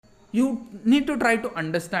you need to try to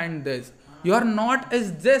understand this. You're not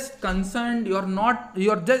is just concerned, your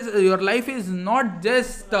life is not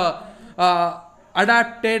just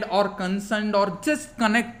adapted or concerned or just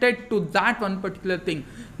connected to that one particular thing.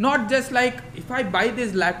 Not just like, if I buy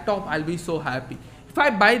this laptop I'll be so happy, if I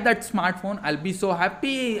buy that smartphone I'll be so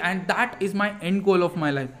happy, and that is my end goal of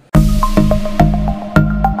my life.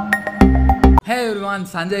 Hey everyone,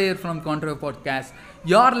 Sanjay here from Contra Podcast.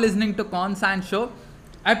 You're listening to Consan Show,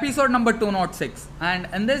 episode number 206. And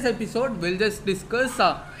in this episode, we'll just discuss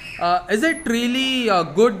is it really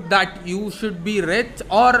good that you should be rich,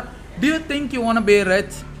 or do you think you want to be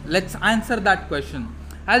rich? Let's answer that question.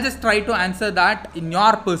 I'll just try to answer that in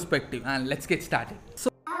your perspective, and let's get started.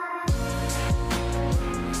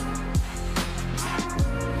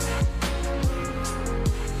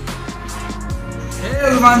 Hey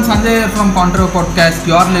everyone, Sanjay here from Contra Podcast.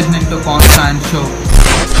 You're listening to Constant Show.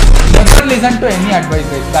 Never listen to any advice,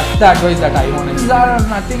 guys. That's the advice that I want. These are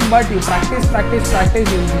nothing but you practice,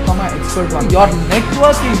 you'll become an expert one. Your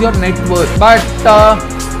network is your net worth. But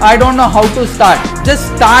I don't know how to start.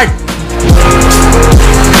 Just start.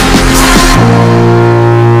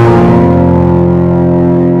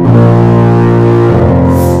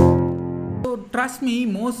 So trust me,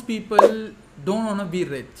 most people don't want to be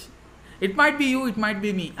rich. It might be you, it might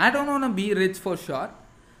be me. I don't want to be rich for sure.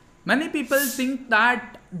 Many people think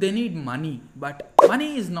that they need money, but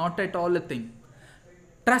money is not at all a thing.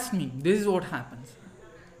 Trust me, this is what happens.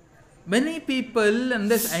 Many people in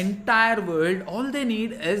this entire world, all they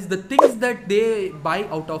need is the things that they buy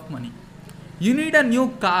out of money. You need a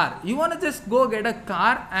new car. You want to just go get a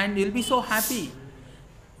car and you'll be so happy.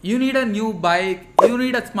 You need a new bike, you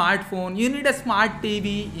need a smartphone, you need a smart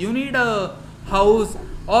TV, you need a house,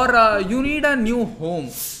 or you need a new home.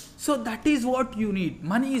 So that is what you need.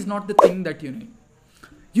 Money is not the thing that you need.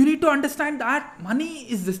 You need to understand that money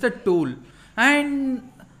is just a tool. And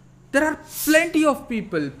there are plenty of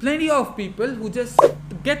people who just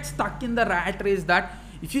get stuck in the rat race that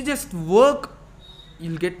if you just work,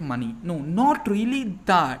 you'll get money. No, not really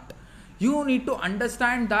that. You need to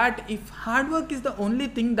understand that if hard work is the only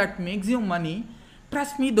thing that makes you money,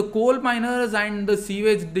 trust me, the coal miners and the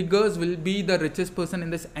sewage diggers will be the richest person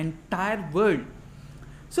in this entire world.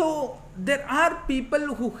 So there are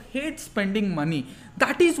people who hate spending money.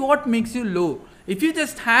 That is what makes you low. If you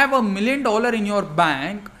just have $1 million in your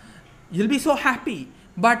bank, you'll be so happy.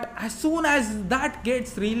 But as soon as that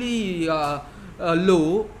gets really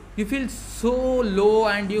low, you feel so low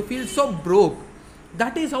and you feel so broke.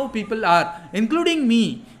 That is how people are, including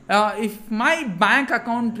me. If my bank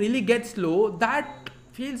account really gets low, that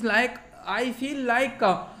feels like I feel like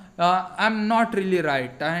I'm not really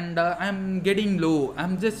right, and I'm getting low.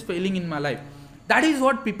 I'm just failing in my life. That is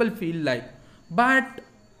what people feel like. But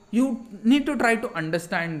you need to try to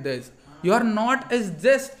understand this. You're not is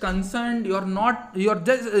just concerned. Your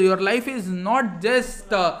life is not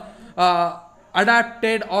just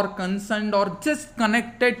adapted or concerned or just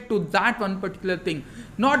connected to that one particular thing.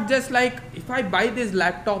 Not just like, if I buy this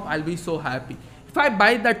laptop I'll be so happy, if I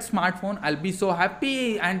buy that smartphone I'll be so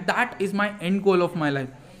happy, and that is my end goal of my life.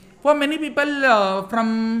 For many people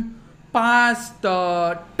from past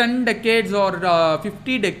 10 decades or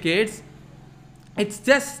 50 decades, it's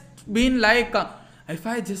just been like, if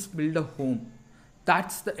I just build a home,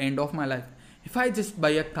 that's the end of my life. If I just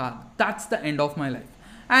buy a car, that's the end of my life.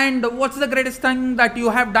 And what's the greatest thing that you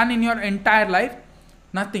have done in your entire life?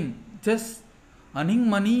 Nothing. Just earning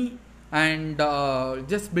money and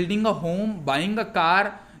just building a home, buying a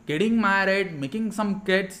car, getting married, making some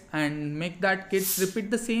kids, and make that kids repeat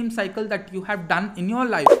the same cycle that you have done in your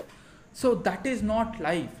life. So that is not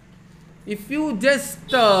life. If you just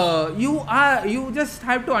you just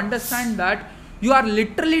have to understand that you are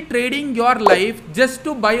literally trading your life just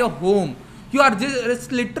to buy a home. You are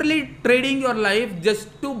just literally trading your life just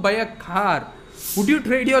to buy a car. Would you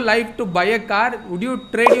trade your life to buy a car? Would you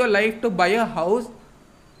trade your life to buy a house?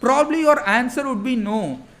 Probably your answer would be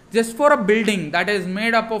no. Just for a building that is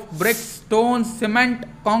made up of bricks, stones, cement,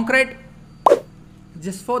 concrete,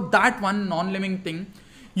 just for that one non-living thing,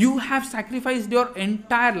 you have sacrificed your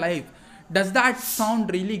entire life. Does that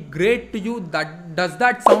sound really great to you? Does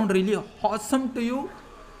that sound really awesome to you?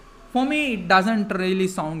 For me, it doesn't really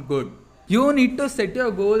sound good. You need to set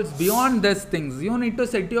your goals beyond these things. You need to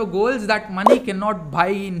set your goals that money cannot buy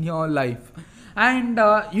in your life. And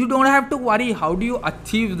you don't have to worry how do you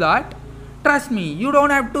achieve that. Trust me, you don't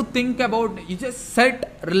have to think about it. You just sit,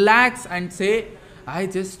 relax and say, I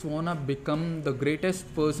just want to become the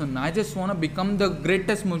greatest person. I just want to become the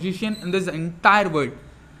greatest musician in this entire world.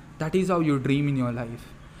 That is how you dream in your life.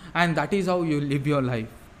 And that is how you live your life.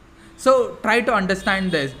 So try to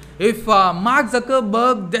understand this. If Mark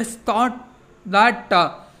Zuckerberg just thought that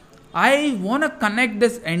I want to connect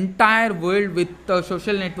this entire world with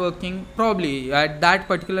social networking, probably at that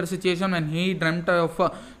particular situation when he dreamt of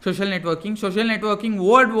social networking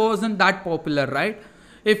word wasn't that popular, right?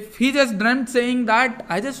 If he just dreamt saying that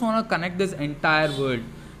I just want to connect this entire world,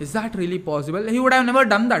 is that really possible? He would have never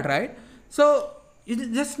done that, right? So you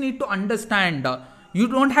just need to understand. You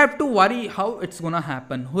don't have to worry how it's gonna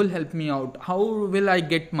happen. Who'll help me out? How will I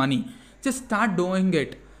get money? Just start doing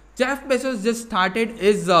it. Jeff Bezos just started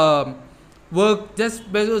his work. Jeff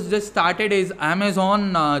Bezos just started his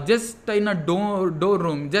Amazon just in a door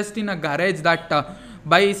room, just in a garage that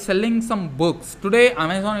by selling some books. Today,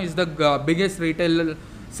 Amazon is the biggest retail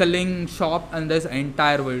selling shop in this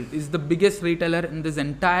entire world. Is the biggest retailer in this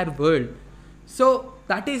entire world. So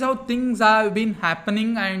that is how things have been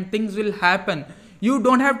happening and things will happen. You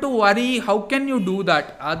don't have to worry how can you do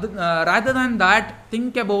that. Rather than that,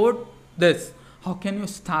 think about this. How can you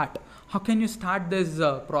start? How can you start this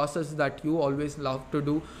process that you always love to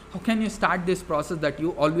do? How can you start this process that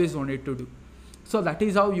you always wanted to do? So that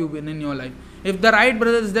is how you win in your life. If the Wright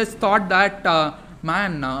brothers just thought that,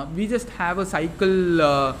 we just have a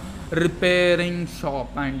cycle repairing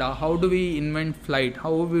shop, and how do we invent flight?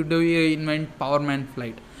 How do we invent Powerman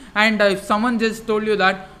flight? And if someone just told you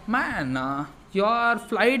that, your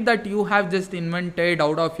flight that you have just invented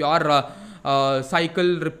out of your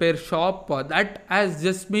cycle repair shop, that has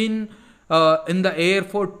just been in the air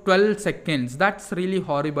for 12 seconds. That's really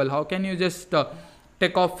horrible. How can you just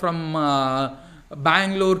take off from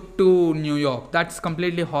Bangalore to New York? That's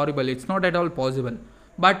completely horrible. It's not at all possible.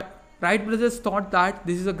 But Wright brothers thought that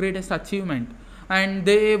this is the greatest achievement, and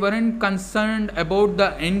they weren't concerned about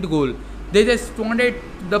the end goal. They just wanted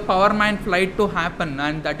the Powerman flight to happen,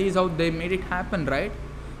 and that is how they made it happen, right?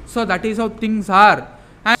 So that is how things are.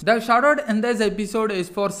 And the shout out in this episode is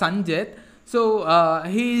for Sanjit. So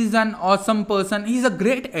he is an awesome person. He's a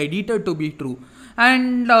great editor, to be true,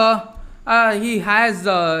 and he has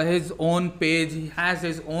his own page. He has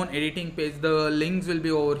his own editing page. The links will be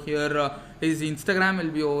over here. His Instagram will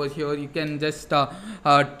be over here. You can just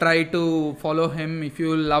try to follow him if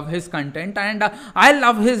you love his content. And I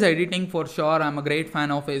love his editing for sure. I'm a great fan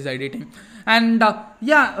of his editing. And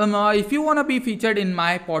if you want to be featured in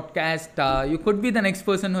my podcast, you could be the next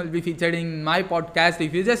person who will be featured in my podcast.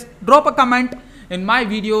 If you just drop a comment in my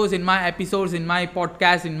videos, in my episodes, in my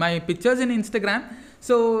podcast, in my pictures in Instagram.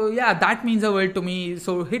 So yeah, that means the world to me.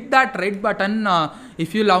 So hit that red button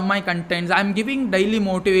if you love my contents. I'm giving daily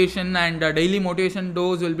motivation, and daily motivation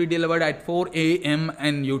dose will be delivered at 4 a.m.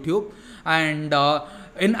 in YouTube. And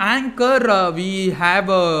in Anchor, we have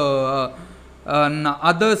an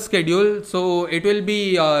other schedule. So it will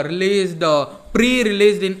be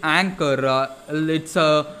pre-released in Anchor. It's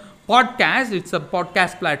a podcast. It's a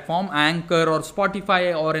podcast platform, Anchor or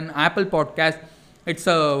Spotify or an Apple Podcast. It's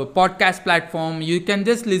a podcast platform. You can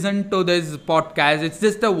just listen to this podcast. It's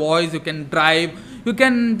just a voice. You can drive. You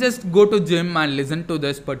can just go to gym and listen to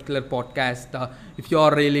this particular podcast if you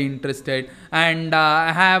are really interested. And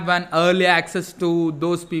I have an early access to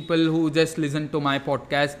those people who just listen to my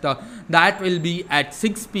podcast. That will be at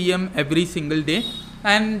 6 p.m. every single day.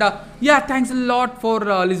 And thanks a lot for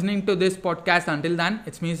listening to this podcast. Until then,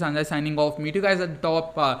 it's me, Sanjay, signing off. Meet you guys at the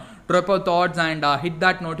top. Drop your thoughts and hit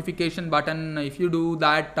that notification button. If you do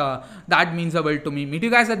that, that means the world to me. Meet you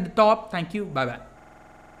guys at the top. Thank you. Bye bye.